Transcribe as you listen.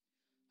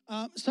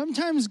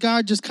Sometimes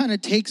God just kind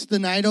of takes the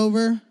night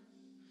over,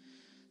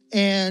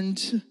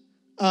 and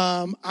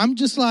I'm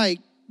just like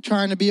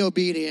trying to be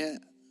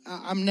obedient.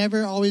 I'm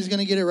never always going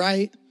to get it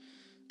right,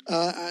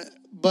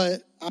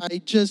 but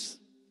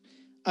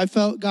I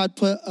felt God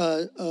put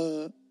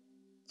a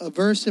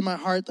verse in my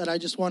heart that I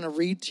just want to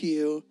read to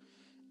you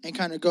and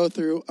kind of go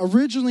through.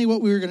 Originally,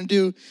 what we were going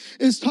to do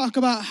is talk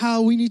about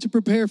how we need to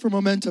prepare for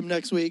momentum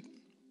next week,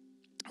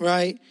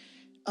 right?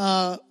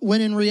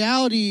 When in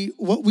reality,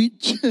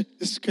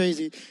 this is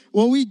crazy.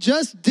 What we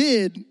just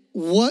did,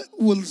 what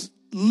was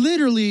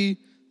literally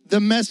the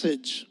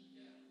message.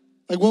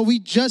 Like what we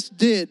just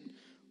did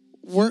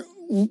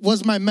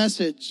was my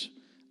message.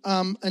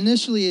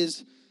 Initially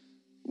is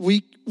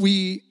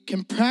we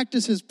can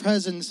practice his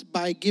presence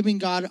by giving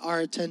God our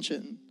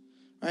attention,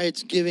 right?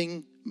 It's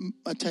giving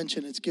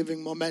attention. It's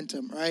giving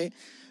momentum, right?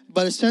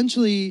 But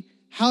essentially,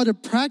 how to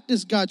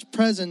practice God's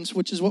presence,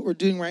 which is what we're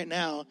doing right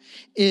now,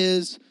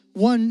 is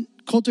one,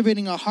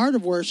 cultivating a heart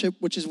of worship,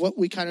 which is what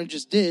we kind of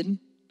just did,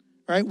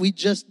 right? We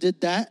just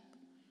did that,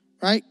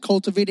 right?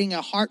 Cultivating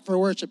a heart for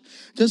worship.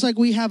 Just like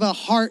we have a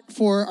heart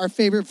for our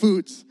favorite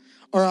foods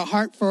or a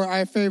heart for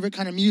our favorite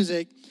kind of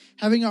music,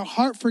 having a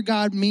heart for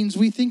God means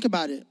we think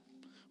about it.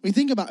 We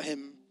think about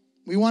him.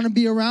 We want to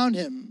be around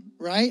him,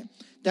 right?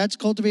 That's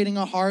cultivating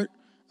a heart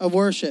of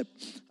worship.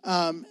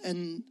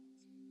 And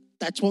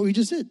that's what we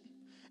just did.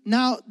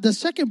 Now, the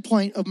second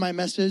point of my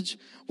message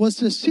was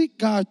to seek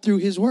God through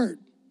his word.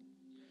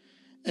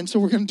 And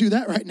so we're going to do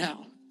that right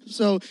now.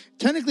 So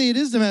technically it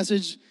is the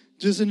message,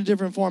 just in a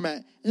different format.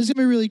 And it's going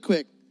to be really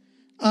quick.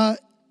 1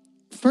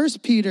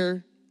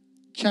 Peter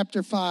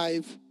chapter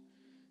 5,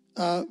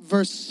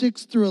 verse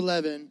 6 through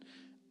 11.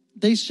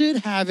 They should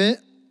have it,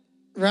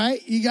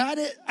 right? You got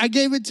it? I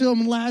gave it to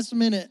them last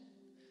minute.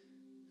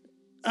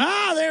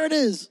 There it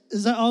is.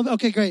 Is that all?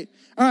 Okay, great.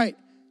 All right.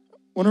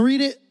 Want to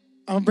read it?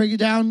 I'm going to break it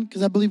down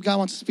because I believe God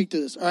wants to speak to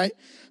this. All right.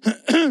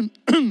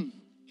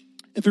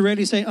 If you're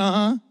ready, say,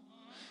 uh-huh.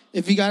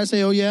 If you got to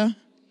say, oh, yeah.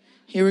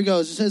 Here it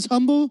goes. It says,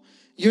 humble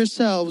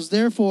yourselves,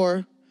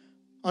 therefore,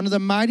 under the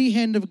mighty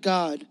hand of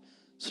God,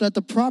 so that at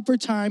the proper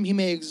time he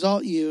may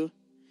exalt you,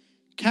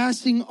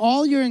 casting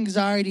all your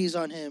anxieties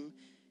on him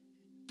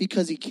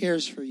because he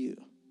cares for you.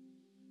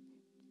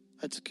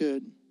 That's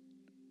good.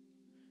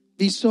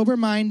 Be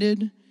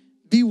sober-minded.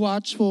 Be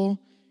watchful.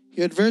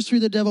 Your adversary,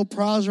 the devil,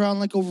 prowls around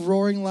like a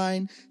roaring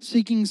lion,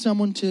 seeking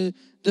someone to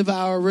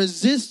devour.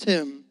 Resist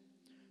him,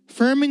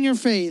 firm in your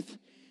faith,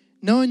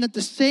 knowing that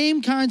the same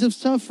kinds of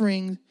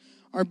suffering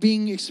are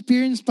being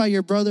experienced by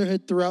your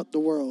brotherhood throughout the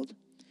world.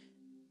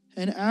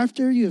 And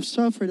after you have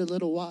suffered a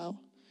little while,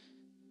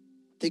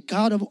 the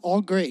God of all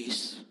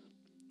grace,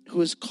 who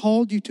has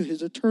called you to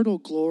his eternal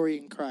glory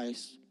in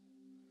Christ,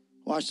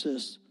 watch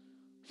this,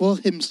 will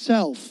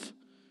himself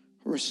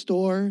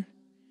restore,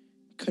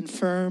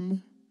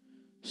 confirm,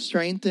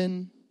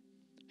 strengthen,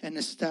 and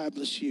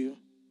establish you.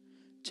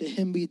 To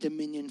him be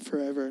dominion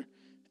forever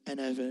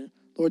and ever.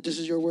 Lord, this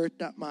is your word,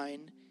 not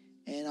mine.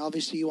 And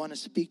obviously you want to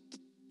speak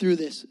through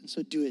this, and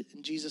so do it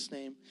in Jesus'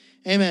 name.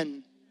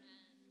 Amen.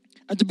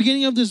 At the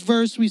beginning of this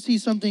verse, we see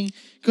something.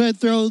 Go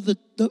ahead, throw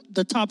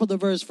the top of the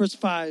verse, verse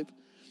 5.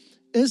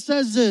 It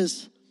says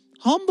this,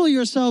 humble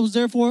yourselves,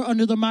 therefore,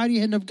 under the mighty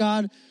hand of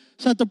God,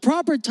 so at the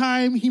proper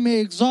time he may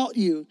exalt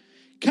you,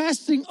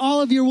 casting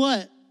all of your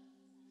what?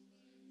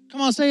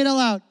 Come on, say it out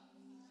loud.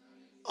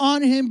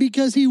 On him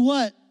because he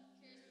what?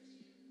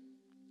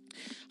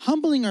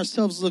 Humbling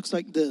ourselves looks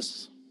like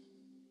this.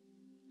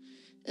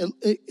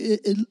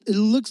 It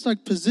looks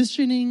like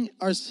positioning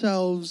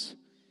ourselves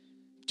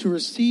to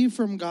receive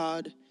from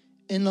God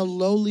in a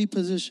lowly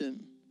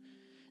position.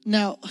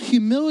 Now,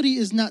 humility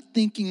is not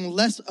thinking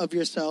less of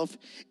yourself.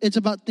 It's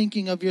about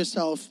thinking of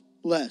yourself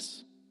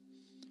less.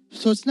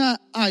 So it's not,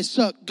 I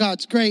suck,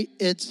 God's great.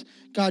 It's,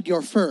 God,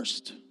 you're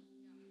first.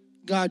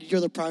 God,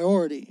 you're the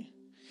priority.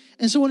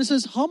 And so when it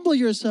says, humble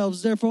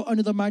yourselves, therefore,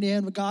 under the mighty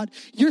hand of God,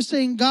 you're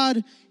saying,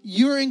 God,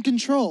 you're in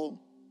control.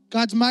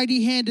 God's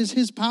mighty hand is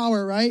his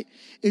power, right?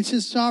 It's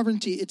his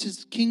sovereignty. It's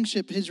his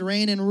kingship, his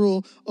reign and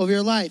rule over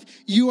your life.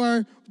 You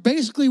are,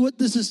 basically what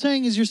this is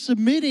saying is you're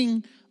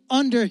submitting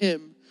under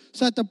him.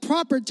 So at the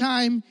proper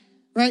time,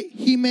 right,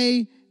 he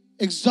may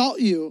exalt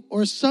you.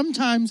 Or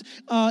sometimes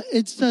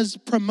it says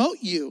promote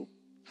you.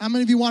 How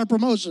many of you want a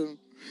promotion?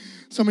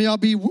 Some of y'all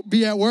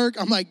be at work.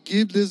 I'm like,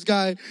 give this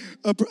guy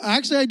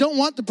actually, I don't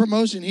want the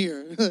promotion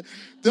here.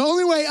 The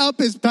only way up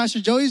is Pastor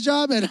Joey's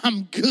job, and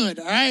I'm good,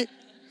 all right?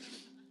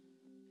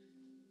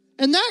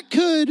 And that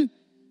could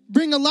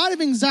bring a lot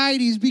of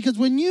anxieties because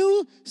when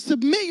you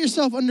submit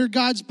yourself under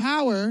God's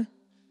power,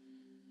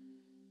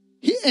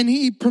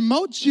 he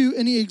promotes you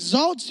and he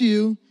exalts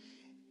you,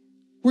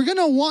 we're going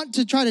to want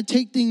to try to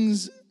take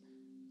things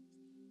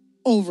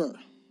over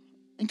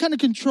and kind of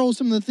control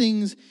some of the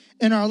things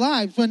in our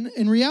lives. When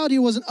in reality, it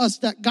wasn't us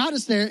that got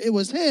us there. It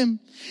was him.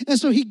 And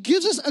so he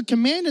gives us a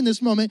command in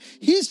this moment.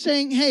 He's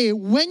saying, hey,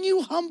 when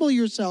you humble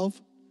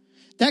yourself,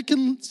 that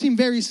can seem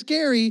very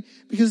scary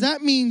because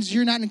that means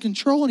you're not in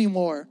control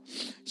anymore.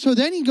 So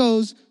then he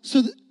goes,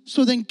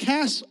 so then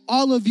cast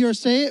all of your,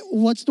 say it,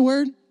 what's the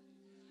word?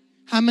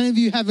 How many of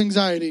you have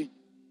anxiety?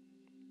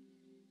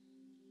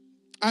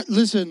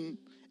 Listen,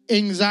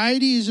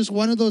 anxiety is just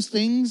one of those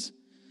things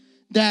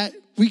that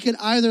we could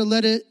either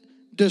let it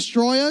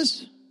destroy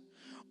us,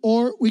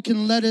 or we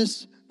can let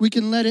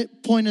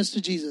it point us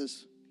to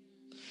Jesus.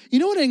 You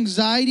know what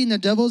anxiety in the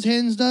devil's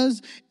hands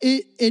does?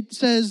 It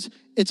says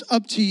it's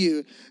up to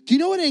you. Do you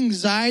know what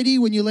anxiety,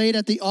 when you lay it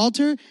at the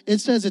altar, it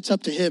says it's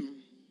up to him.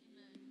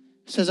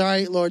 It says, all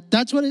right, Lord.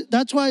 That's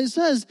why it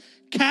says,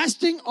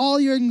 casting all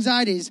your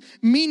anxieties,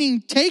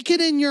 meaning take it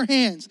in your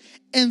hands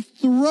and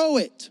throw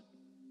it.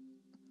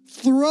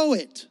 Throw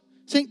it.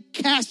 Saying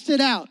cast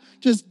it out.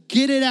 Just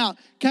get it out.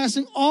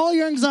 Casting all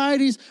your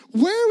anxieties.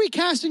 Where are we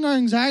casting our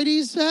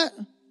anxieties at?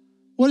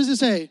 What does it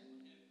say?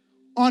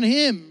 On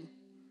him.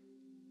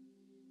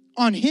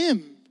 On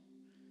him.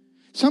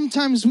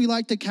 Sometimes we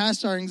like to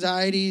cast our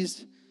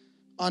anxieties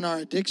on our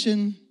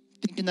addiction,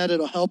 thinking that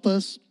it'll help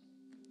us.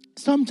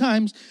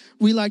 Sometimes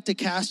we like to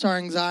cast our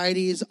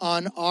anxieties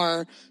on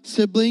our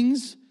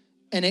siblings,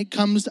 and it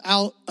comes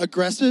out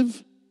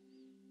aggressive.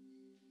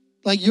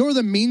 Like you're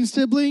the mean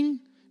sibling,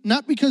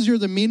 not because you're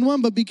the mean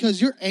one, but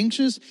because you're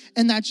anxious,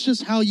 and that's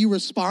just how you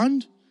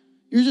respond.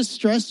 You're just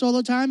stressed all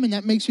the time, and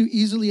that makes you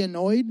easily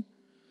annoyed.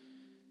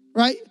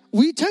 Right?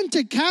 We tend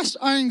to cast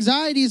our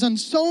anxieties on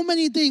so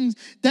many things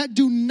that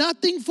do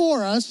nothing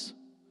for us.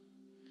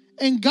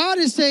 And God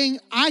is saying,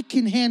 I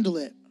can handle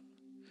it.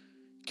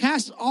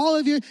 Cast all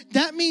of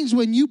that means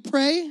when you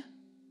pray,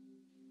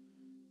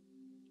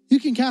 you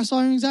can cast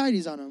all your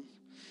anxieties on him.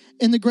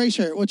 In the gray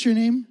shirt, what's your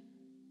name?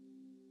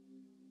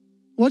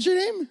 What's your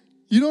name?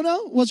 You don't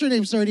know? What's her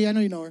name, Sturdy? I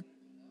know you know her.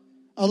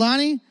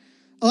 Alani?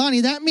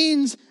 Alani, that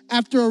means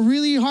after a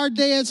really hard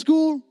day at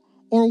school,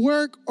 or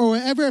work, or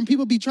wherever, and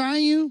people be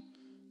trying you,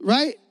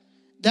 right?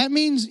 That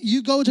means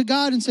you go to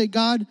God and say,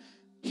 God,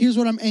 here's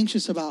what I'm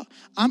anxious about.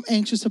 I'm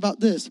anxious about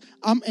this.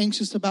 I'm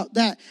anxious about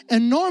that.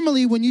 And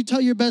normally when you tell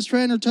your best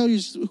friend or tell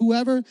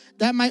whoever,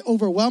 that might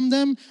overwhelm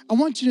them. I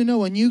want you to know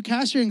when you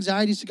cast your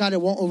anxieties to God, it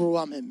won't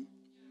overwhelm him.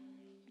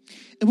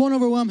 It won't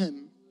overwhelm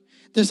him.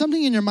 There's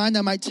something in your mind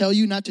that might tell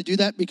you not to do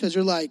that because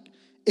you're like,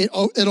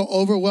 it'll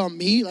overwhelm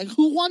me. Like,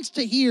 who wants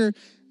to hear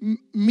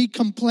me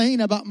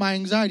complain about my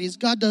anxieties?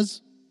 God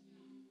does.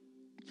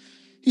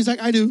 He's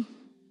like, I do.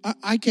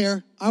 I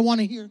care. I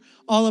want to hear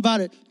all about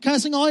it.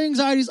 Casting all your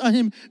anxieties on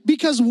him.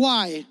 Because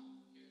why?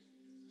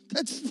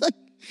 That's like,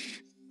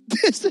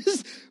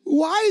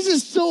 why is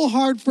this so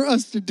hard for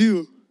us to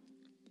do?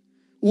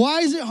 Why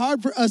is it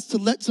hard for us to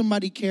let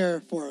somebody care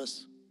for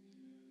us?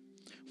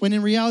 When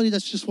in reality,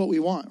 that's just what we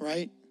want,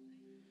 right?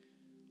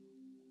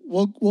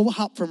 We'll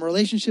hop from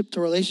relationship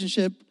to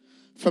relationship,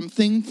 from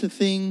thing to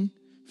thing,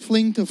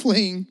 fling to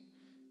fling,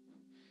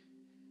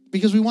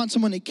 because we want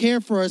someone to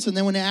care for us, and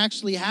then when it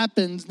actually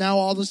happens, now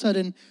all of a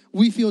sudden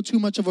we feel too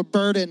much of a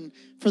burden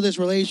for this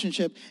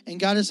relationship. And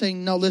God is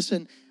saying, no,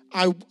 listen,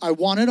 I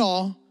want it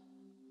all.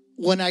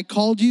 When I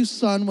called you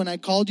son, when I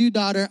called you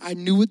daughter, I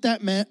knew what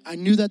that meant. I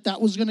knew that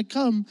was going to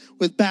come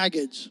with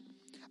baggage.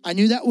 I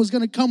knew that was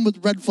going to come with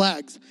red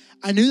flags.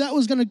 I knew that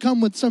was going to come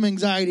with some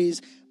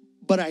anxieties,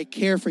 but I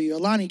care for you.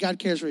 Alani, God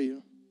cares for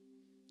you.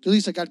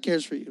 Delisa, God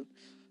cares for you.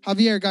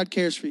 Javier, God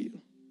cares for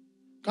you.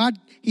 God,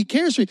 he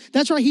cares for you.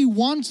 That's why he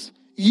wants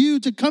you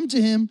to come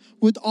to him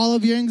with all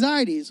of your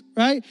anxieties,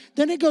 right?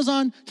 Then it goes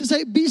on to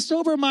say, be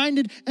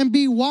sober-minded and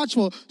be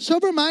watchful.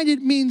 Sober-minded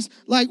means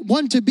like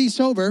one, to be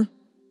sober.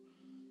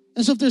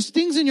 And so if there's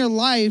things in your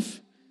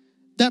life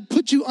that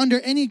put you under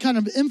any kind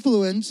of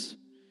influence,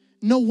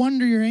 no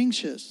wonder you're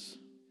anxious.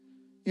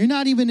 You're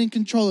not even in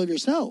control of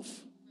yourself.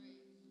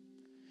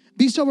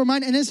 Be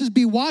sober-minded, and it says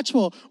be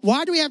watchful.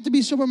 Why do we have to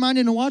be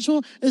sober-minded and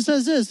watchful? It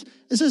says this.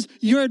 It says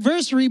your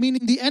adversary,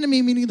 meaning the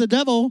enemy, meaning the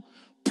devil,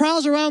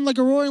 prowls around like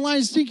a roaring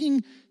lion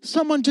seeking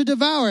someone to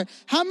devour.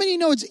 How many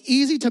know it's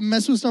easy to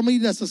mess with somebody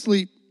that's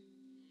asleep?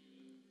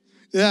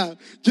 Yeah,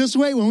 just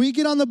wait. When we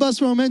get on the bus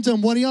for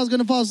Momentum, one of y'all is going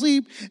to fall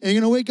asleep, and you're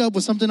going to wake up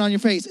with something on your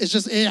face.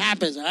 It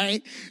happens, all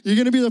right? You're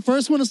going to be the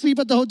first one to sleep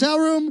at the hotel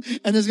room,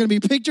 and there's going to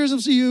be pictures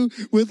of you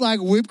with like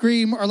whipped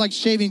cream or like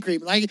shaving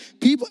cream. Like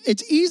people,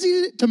 it's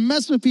easy to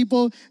mess with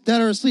people that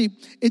are asleep.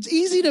 It's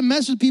easy to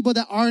mess with people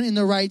that aren't in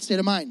the right state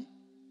of mind.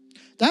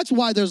 That's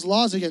why there's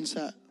laws against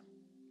that.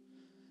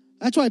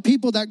 That's why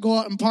people that go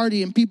out and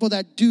party and people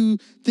that do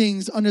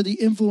things under the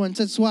influence,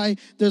 that's why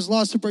there's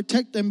laws to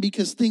protect them,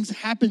 because things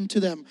happen to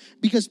them.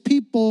 Because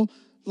people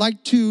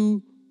like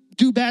to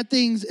do bad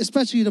things,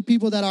 especially to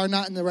people that are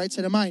not in the right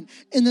state of mind.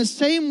 In the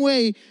same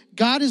way,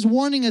 God is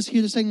warning us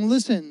here to saying,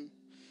 listen,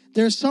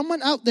 there's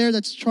someone out there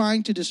that's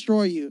trying to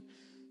destroy you,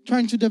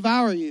 trying to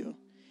devour you.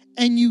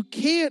 And you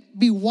can't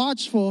be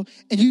watchful,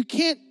 and you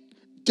can't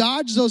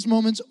dodge those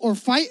moments or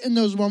fight in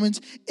those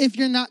moments if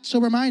you're not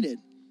sober-minded.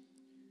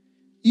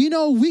 You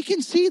know, we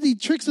can see the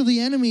tricks of the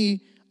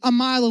enemy a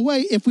mile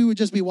away if we would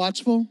just be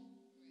watchful.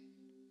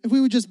 If we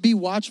would just be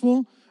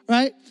watchful,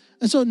 right?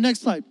 And so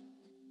next slide.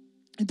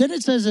 And then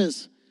it says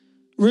this,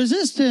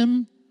 resist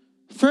him,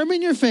 firm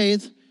in your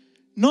faith,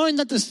 knowing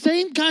that the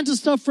same kinds of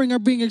suffering are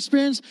being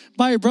experienced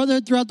by your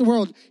brotherhood throughout the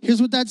world.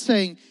 Here's what that's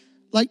saying.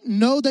 Like,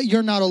 know that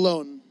you're not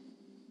alone.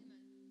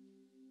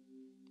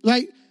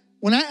 Like,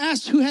 when I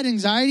asked who had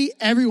anxiety,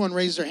 everyone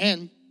raised their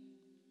hand.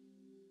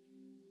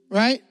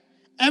 Right?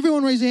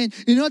 Everyone raised their hand.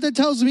 You know what that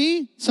tells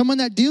me? Someone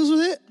that deals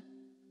with it,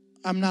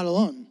 I'm not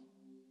alone.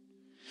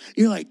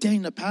 You're like,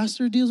 dang, the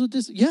pastor deals with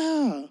this?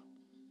 Yeah.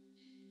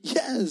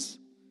 Yes.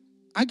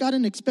 I got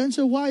an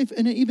expensive wife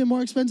and an even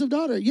more expensive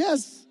daughter.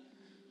 Yes.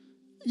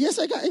 Yes,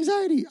 I got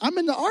anxiety. I'm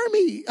in the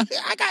army.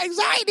 I got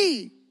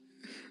anxiety.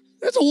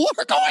 There's a war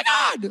going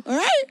on. All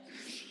right?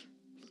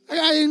 I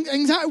got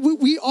anxiety.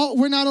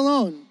 We're not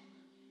alone.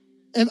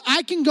 If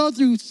I can go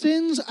through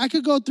sins, I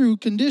could go through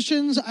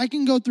conditions, I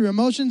can go through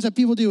emotions that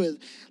people deal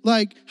with.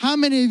 Like, how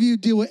many of you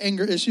deal with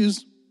anger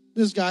issues?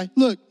 This guy.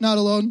 Look, not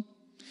alone.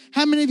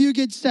 How many of you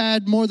get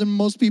sad more than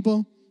most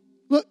people?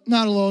 Look,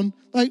 not alone.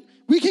 Like,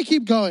 we could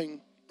keep going,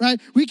 right?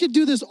 We could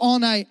do this all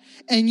night,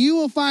 and you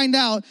will find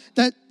out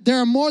that there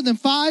are more than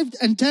 5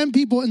 and 10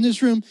 people in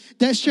this room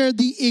that share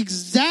the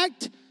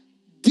exact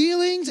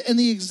dealings and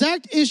the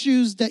exact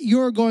issues that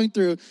you're going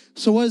through.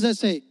 So what does that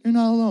say? You're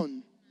not alone.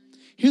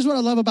 Here's what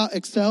I love about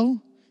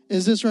Excel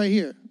is this right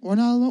here. We're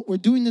not alone. We're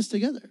doing this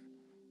together.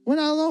 We're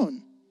not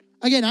alone.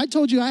 Again, I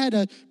told you I had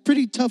a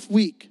pretty tough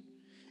week.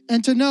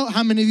 And to know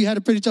how many of you had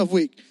a pretty tough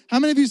week. How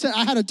many of you said,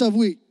 I had a tough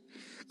week?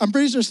 I'm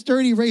pretty sure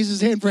Sturdy raised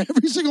his hand for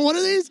every single one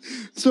of these.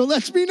 So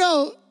let me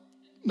know.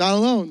 Not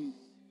alone.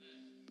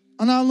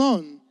 I'm not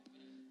alone.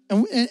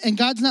 And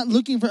God's not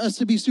looking for us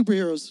to be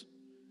superheroes.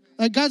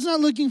 Like, God's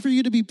not looking for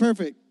you to be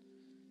perfect.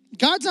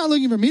 God's not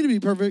looking for me to be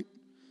perfect.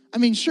 I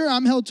mean, sure,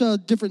 I'm held to a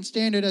different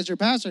standard as your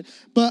pastor.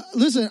 But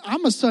listen,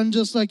 I'm a son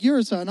just like you're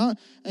a son. Huh?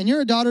 And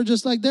you're a daughter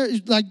just like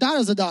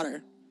Dada's a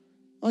daughter.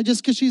 Well,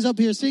 just because she's up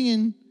here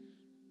singing,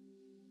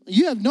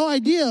 you have no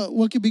idea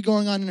what could be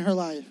going on in her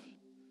life.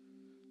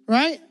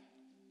 Right?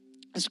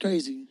 That's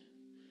crazy.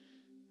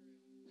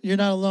 You're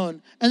not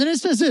alone. And then it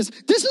says this.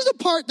 This is the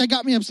part that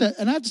got me upset.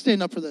 And I have to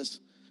stand up for this.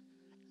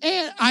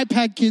 And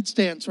iPad kid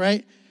stance,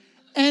 right?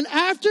 And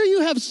after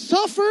you have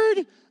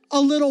suffered a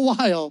little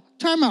while,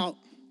 time out.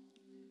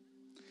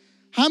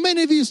 How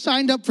many of you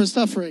signed up for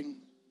suffering?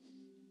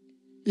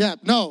 Yeah,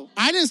 no,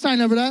 I didn't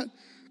sign up for that.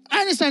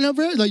 I didn't sign up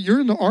for it. Like,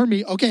 you're in the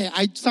army. Okay,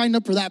 I signed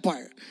up for that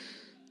part.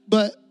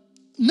 But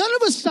none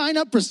of us sign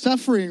up for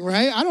suffering,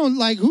 right? I don't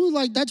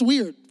that's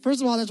weird.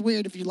 First of all, that's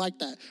weird if you like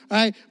that, all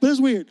right? But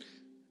it's weird.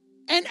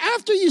 And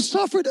after you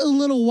suffered a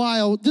little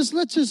while, this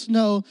lets us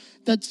know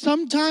that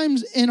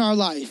sometimes in our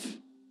life,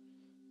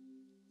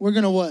 we're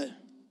going to what?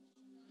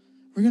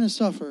 We're going to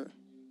suffer.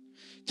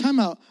 Time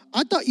out.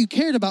 I thought you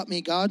cared about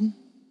me, God.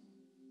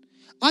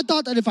 I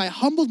thought that if I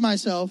humbled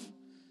myself,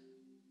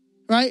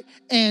 right,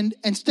 and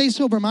stay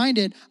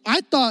sober-minded, I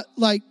thought,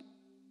 like,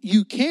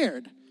 you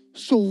cared.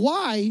 So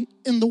why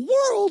in the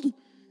world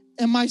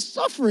am I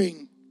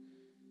suffering?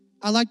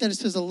 I like that it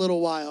says a little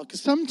while,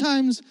 because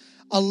sometimes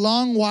a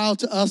long while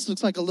to us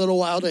looks like a little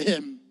while to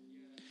him,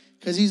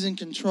 because he's in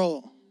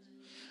control.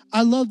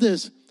 I love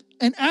this.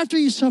 And after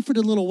you suffered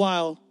a little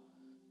while,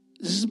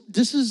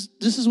 this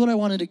is what I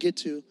wanted to get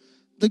to.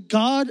 The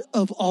God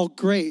of all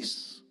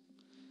grace,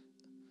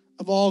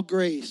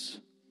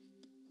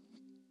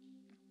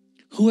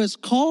 who has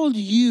called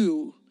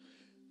you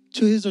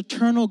to his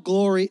eternal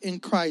glory in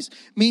Christ,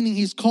 meaning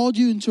he's called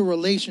you into a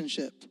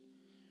relationship.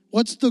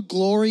 What's the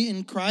glory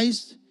in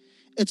Christ?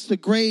 It's the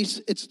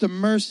grace, it's the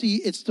mercy,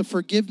 it's the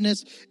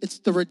forgiveness, it's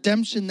the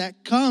redemption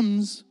that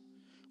comes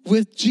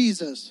with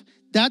Jesus.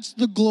 That's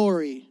the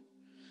glory.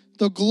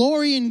 The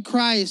glory in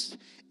Christ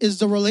is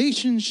the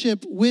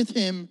relationship with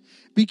him,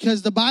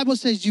 because the Bible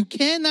says you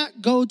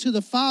cannot go to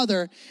the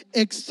Father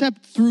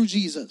except through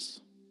Jesus.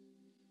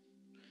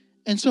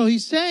 And so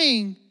he's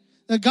saying,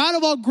 the God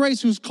of all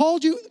grace who's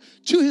called you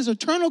to his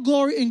eternal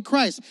glory in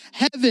Christ,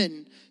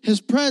 heaven, his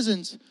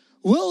presence,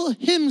 will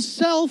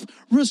himself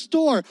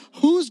restore.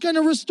 Who's going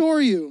to restore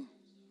you?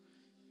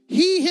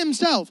 He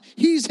himself.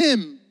 He's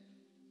him.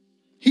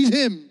 He's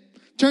him.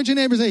 Turn to your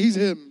neighbor and say, he's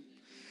him.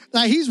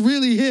 Like, he's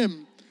really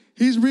him.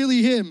 He's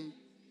really him.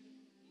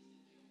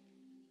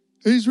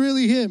 He's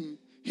really him.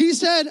 He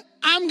said,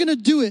 I'm going to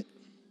do it.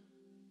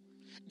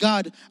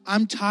 God,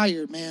 I'm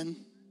tired, man.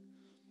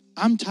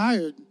 I'm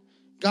tired.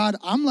 God,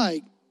 I'm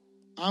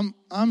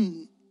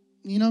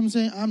you know what I'm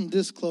saying? I'm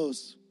this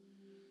close.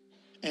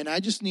 And I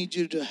just need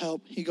you to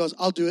help. He goes,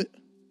 I'll do it.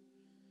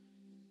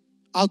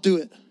 I'll do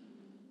it.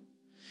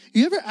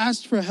 You ever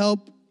asked for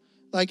help,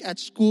 like at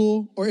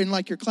school or in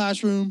like your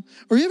classroom?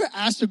 Or you ever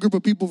asked a group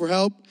of people for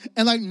help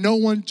and like no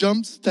one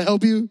jumps to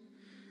help you?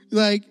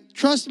 Like,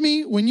 trust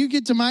me, when you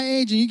get to my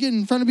age and you get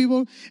in front of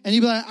people and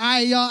you be like,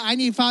 I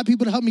need 5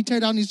 people to help me tear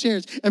down these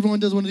chairs. Everyone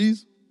does one of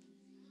these.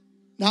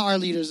 Not our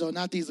leaders, though,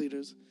 not these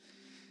leaders.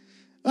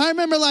 I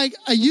remember like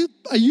a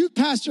youth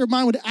pastor of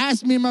mine would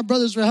ask me and my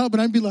brothers for help,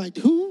 and I'd be like,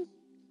 who?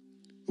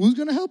 Who's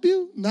going to help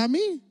you? Not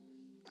me.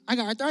 I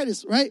got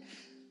arthritis, right?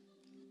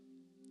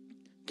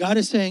 God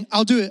is saying,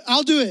 I'll do it.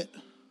 I'll do it.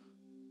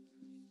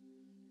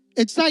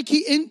 It's like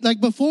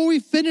before we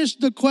finish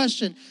the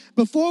question,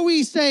 before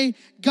we say,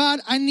 God,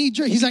 I need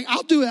your, he's like,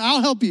 I'll do it.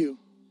 I'll help you.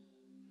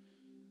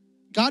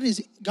 God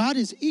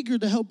is eager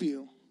to help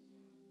you.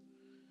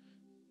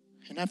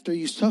 And after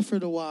you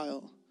suffered a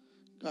while,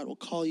 God will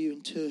call you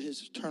into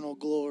his eternal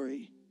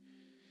glory.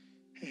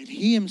 And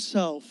he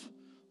himself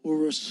will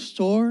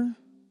restore,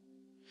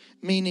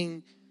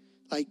 meaning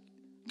like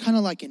kind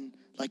of like an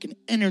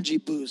energy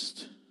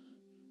boost.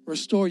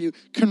 Restore you,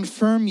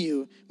 confirm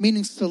you,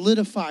 meaning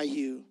solidify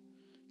you.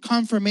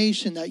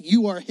 Confirmation that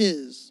you are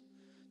his,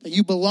 that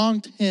you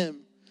belong to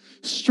him.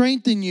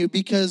 Strengthen you,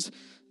 because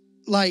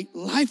like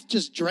life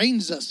just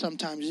drains us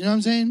sometimes. You know what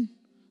I'm saying?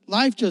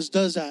 Life just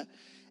does that.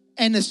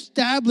 And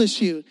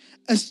establish you.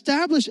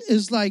 Establish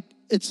is like,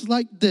 it's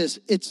like this.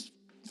 It's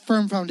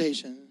firm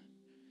foundation.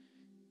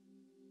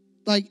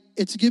 Like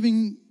it's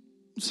giving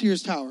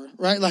Sears Tower,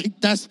 right? Like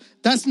that's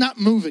not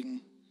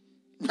moving,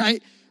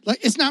 right? Like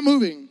it's not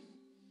moving.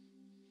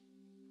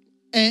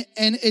 And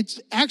it's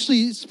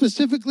actually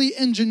specifically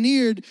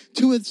engineered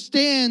to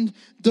withstand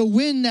the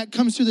wind that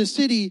comes through the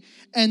city.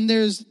 And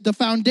the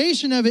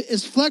foundation of it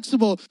is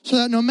flexible so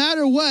that no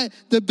matter what,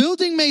 the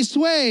building may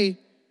sway,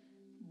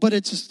 but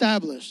it's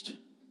established.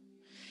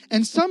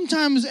 And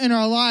sometimes in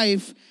our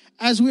life,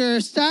 as we are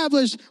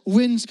established,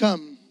 winds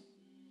come,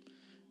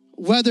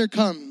 weather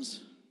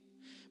comes.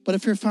 But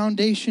if your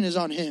foundation is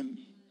on him,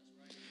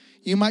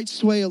 you might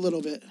sway a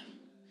little bit.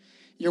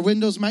 Your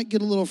windows might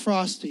get a little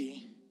frosty.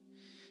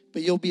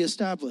 But you'll be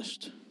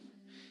established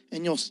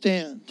and you'll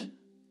stand. And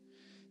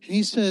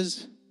he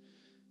says,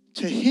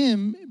 to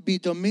him be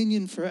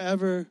dominion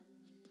forever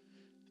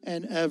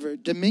and ever.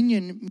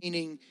 Dominion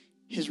meaning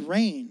his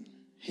reign,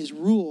 his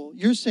rule.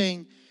 You're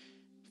saying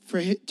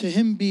to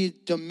him be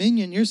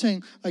dominion. You're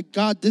saying like,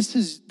 God, this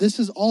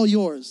is all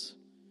yours.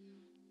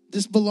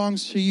 This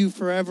belongs to you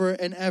forever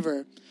and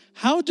ever.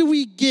 How do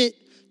we get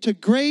to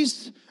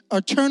grace,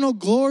 eternal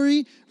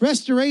glory,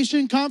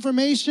 restoration,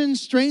 confirmation,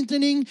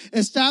 strengthening,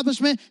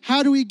 establishment?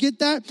 How do we get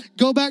that?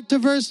 Go back to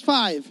verse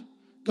 5.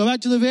 Go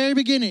back to the very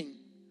beginning.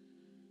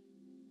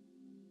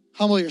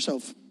 Humble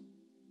yourself.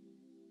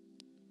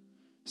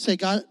 Say,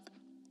 God,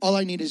 all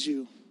I need is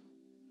you.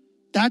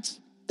 That's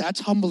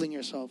humbling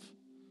yourself.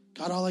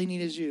 God, all I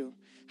need is you.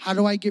 How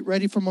do I get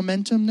ready for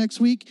momentum next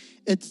week?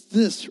 It's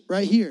this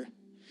right here.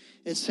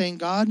 It's saying,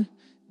 God,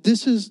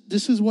 this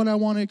is what I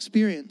want to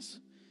experience.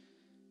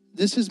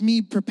 This is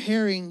me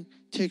preparing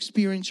to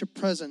experience your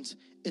presence.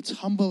 It's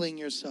humbling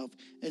yourself.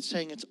 It's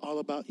saying it's all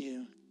about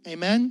you.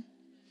 Amen?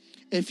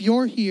 If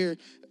you're here,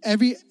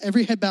 every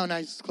head bowed and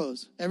eyes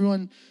closed.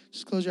 Everyone,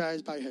 just close your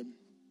eyes, bow your head.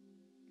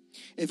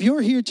 If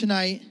you're here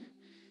tonight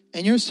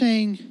and you're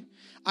saying,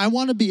 I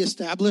want to be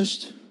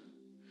established.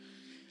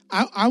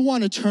 I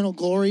want eternal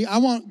glory. I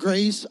want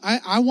grace.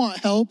 I want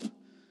help.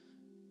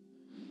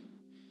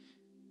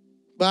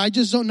 But I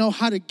just don't know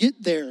how to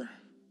get there.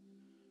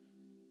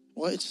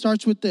 Well, it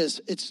starts with this.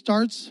 It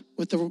starts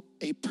with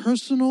a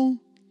personal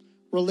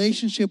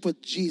relationship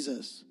with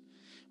Jesus.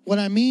 What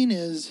I mean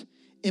is,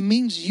 it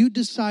means you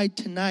decide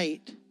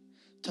tonight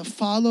to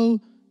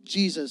follow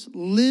Jesus.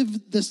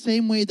 Live the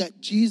same way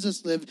that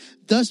Jesus lived,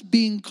 thus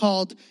being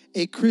called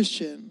a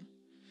Christian.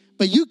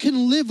 But you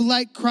can live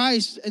like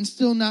Christ and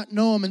still not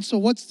know him. And so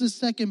what's the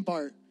second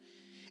part?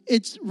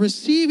 It's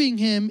receiving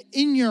him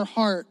in your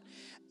heart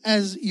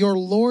as your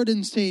Lord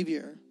and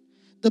Savior.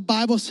 The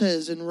Bible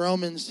says in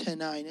Romans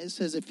 10:9, it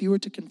says, if you were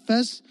to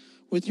confess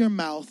with your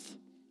mouth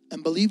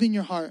and believe in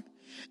your heart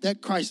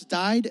that Christ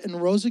died and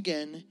rose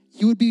again,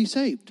 you would be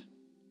saved.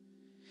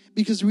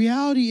 Because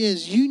reality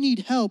is you need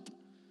help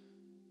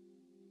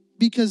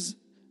because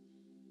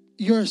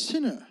you're a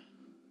sinner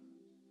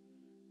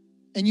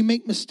and you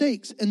make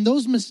mistakes. And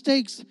those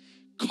mistakes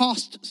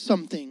cost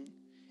something.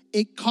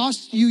 It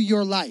costs you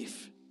your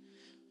life.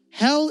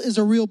 Hell is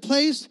a real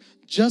place,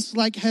 just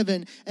like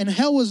heaven. And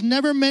hell was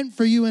never meant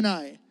for you and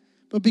I.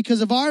 But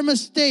because of our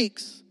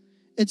mistakes,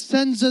 it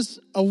sends us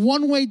a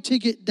one-way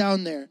ticket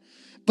down there.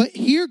 But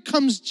here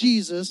comes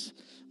Jesus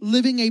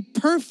living a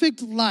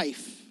perfect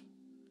life.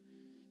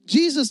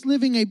 Jesus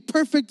living a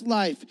perfect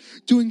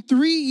life, doing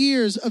 3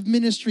 years of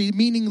ministry,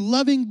 meaning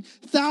loving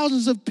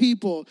thousands of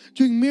people,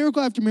 doing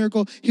miracle after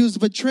miracle. He was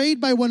betrayed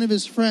by one of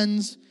his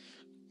friends,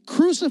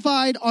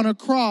 crucified on a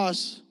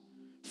cross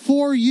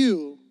for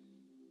you,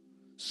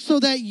 so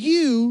that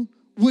you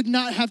would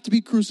not have to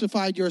be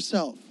crucified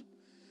yourself.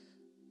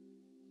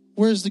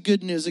 Where's the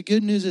good news? The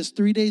good news is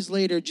 3 days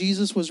later,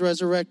 Jesus was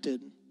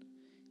resurrected.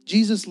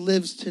 Jesus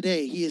lives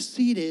today. He is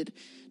seated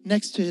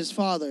next to his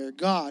Father,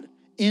 God,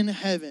 in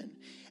heaven.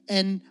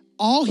 And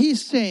all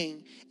he's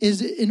saying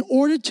is, in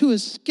order to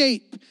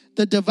escape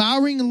the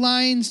devouring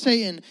lion,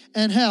 Satan,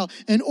 and hell,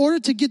 in order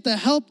to get the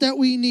help that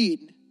we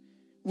need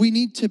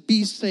to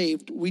be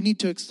saved. We need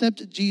to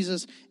accept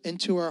Jesus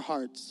into our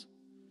hearts.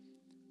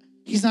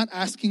 He's not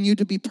asking you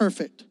to be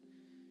perfect.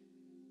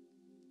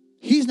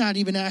 He's not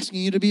even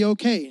asking you to be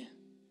okay.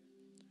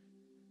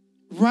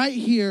 Right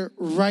here,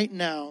 right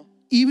now,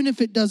 even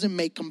if it doesn't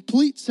make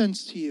complete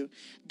sense to you,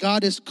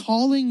 God is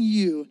calling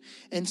you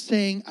and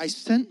saying, I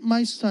sent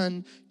my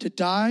son to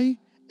die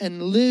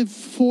and live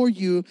for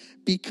you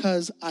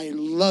because I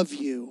love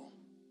you.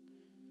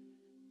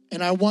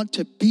 And I want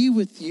to be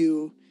with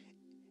you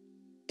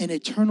in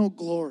eternal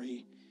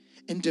glory.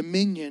 and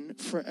dominion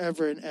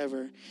forever and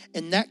ever.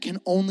 And that can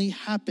only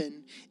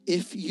happen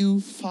if you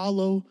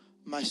follow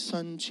my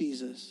son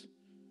Jesus.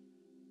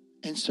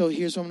 And so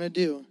here's what I'm going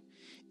to do.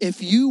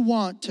 If you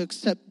want to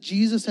accept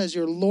Jesus as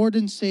your Lord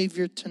and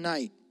Savior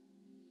tonight,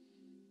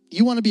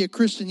 you want to be a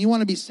Christian, you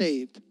want to be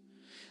saved,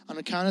 on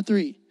the count of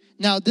 3.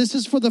 Now, this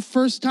is for the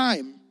first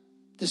time.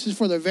 This is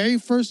for the very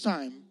first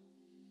time.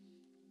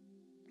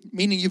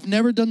 Meaning you've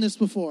never done this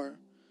before.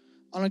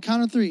 On a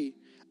count of 3,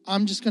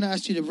 I'm just going to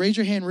ask you to raise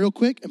your hand real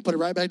quick and put it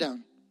right back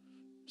down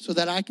so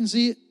that I can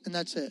see it, and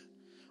that's it.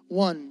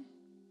 1,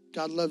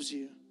 God loves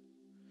you.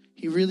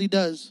 He really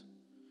does.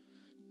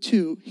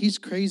 2, he's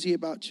crazy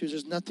about you.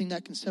 There's nothing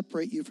that can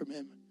separate you from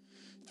him.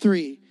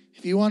 3,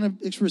 if you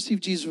want to receive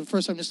Jesus for the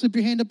first time, just slip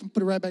your hand up and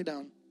put it right back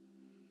down.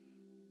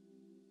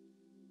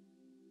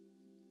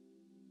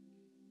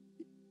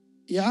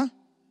 Yeah?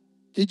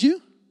 Did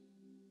you?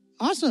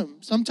 Awesome.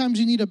 Sometimes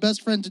you need a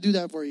best friend to do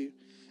that for you.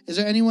 Is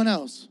there anyone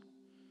else?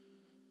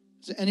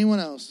 Is there anyone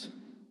else?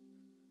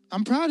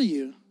 I'm proud of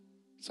you.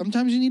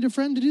 Sometimes you need a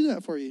friend to do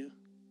that for you.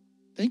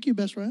 Thank you,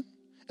 best friend.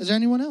 Is there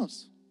anyone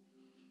else?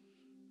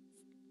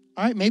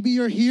 All right, maybe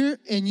you're here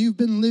and you've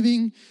been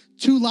living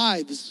 2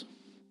 lives.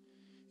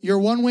 You're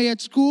one way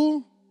at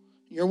school,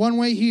 you're one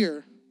way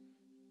here.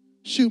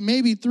 Shoot,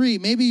 maybe 3.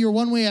 Maybe you're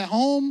one way at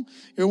home,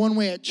 you're one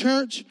way at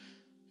church,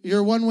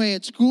 you're one way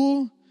at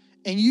school,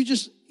 and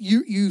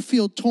you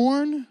feel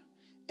torn,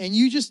 and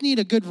you just need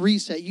a good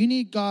reset. You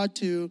need God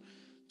to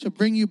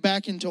bring you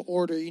back into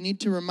order. You need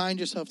to remind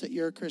yourself that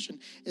you're a Christian.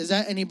 Is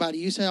that anybody?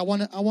 You say, I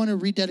want to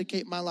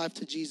rededicate my life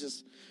to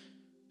Jesus.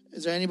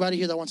 Is there anybody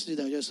here that wants to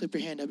do that? Just slip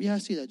your hand up. Yeah, I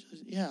see that.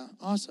 Yeah,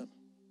 awesome.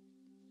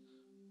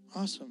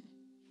 Awesome.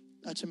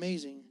 That's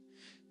amazing.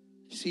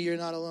 See, you're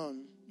not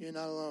alone. You're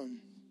not alone.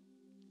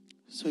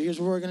 So here's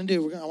what we're going to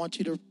do. I want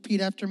you to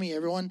repeat after me.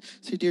 Everyone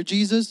say, dear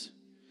Jesus.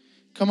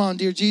 Come on,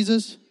 dear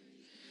Jesus.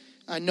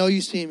 I know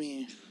you see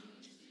me.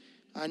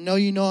 I know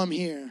you know I'm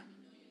here.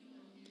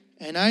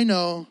 And I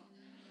know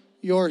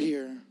you're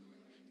here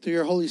through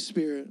your Holy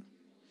Spirit.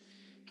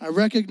 I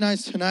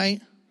recognize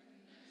tonight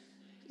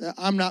that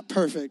I'm not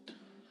perfect,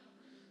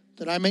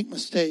 that I make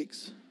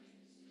mistakes.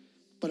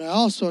 But I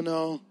also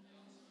know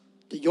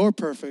that you're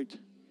perfect.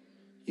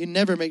 You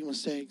never make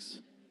mistakes.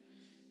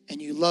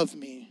 And you love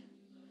me.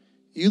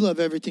 You love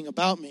everything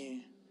about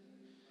me.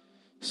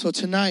 So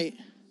tonight,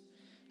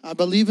 I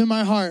believe in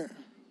my heart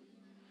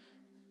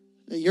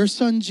that your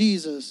son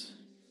Jesus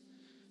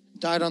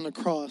died on the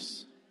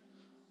cross,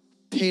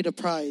 paid a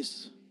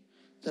price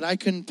that I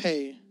couldn't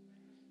pay.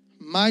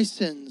 My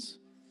sins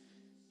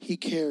he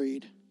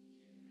carried.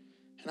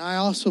 And I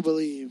also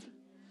believe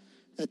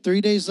that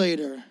 3 days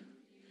later,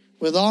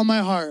 with all my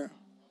heart,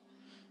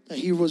 that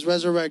he was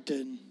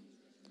resurrected.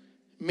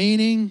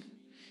 Meaning,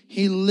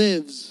 he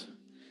lives.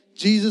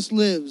 Jesus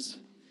lives.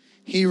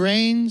 He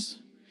reigns.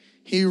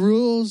 He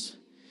rules.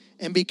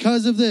 And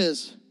because of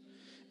this,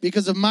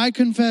 because of my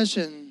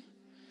confession,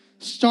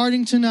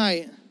 starting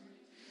tonight,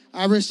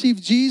 I receive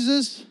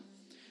Jesus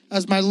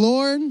as my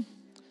Lord,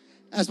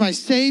 as my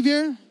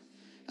Savior,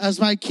 as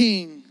my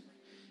King.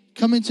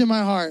 Come into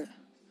my heart.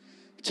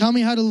 Tell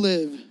me how to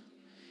live.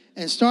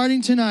 And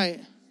starting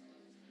tonight,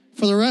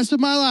 for the rest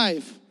of my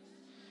life,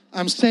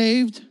 I'm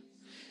saved,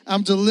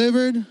 I'm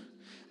delivered,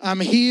 I'm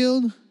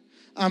healed,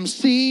 I'm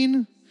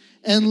seen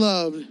and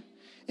loved.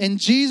 In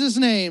Jesus'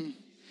 name.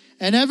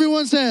 And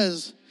everyone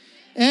says,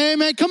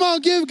 amen. Come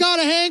on, give God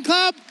a hand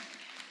clap.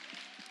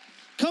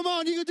 Come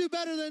on, you can do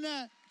better than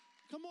that.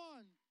 Come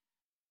on.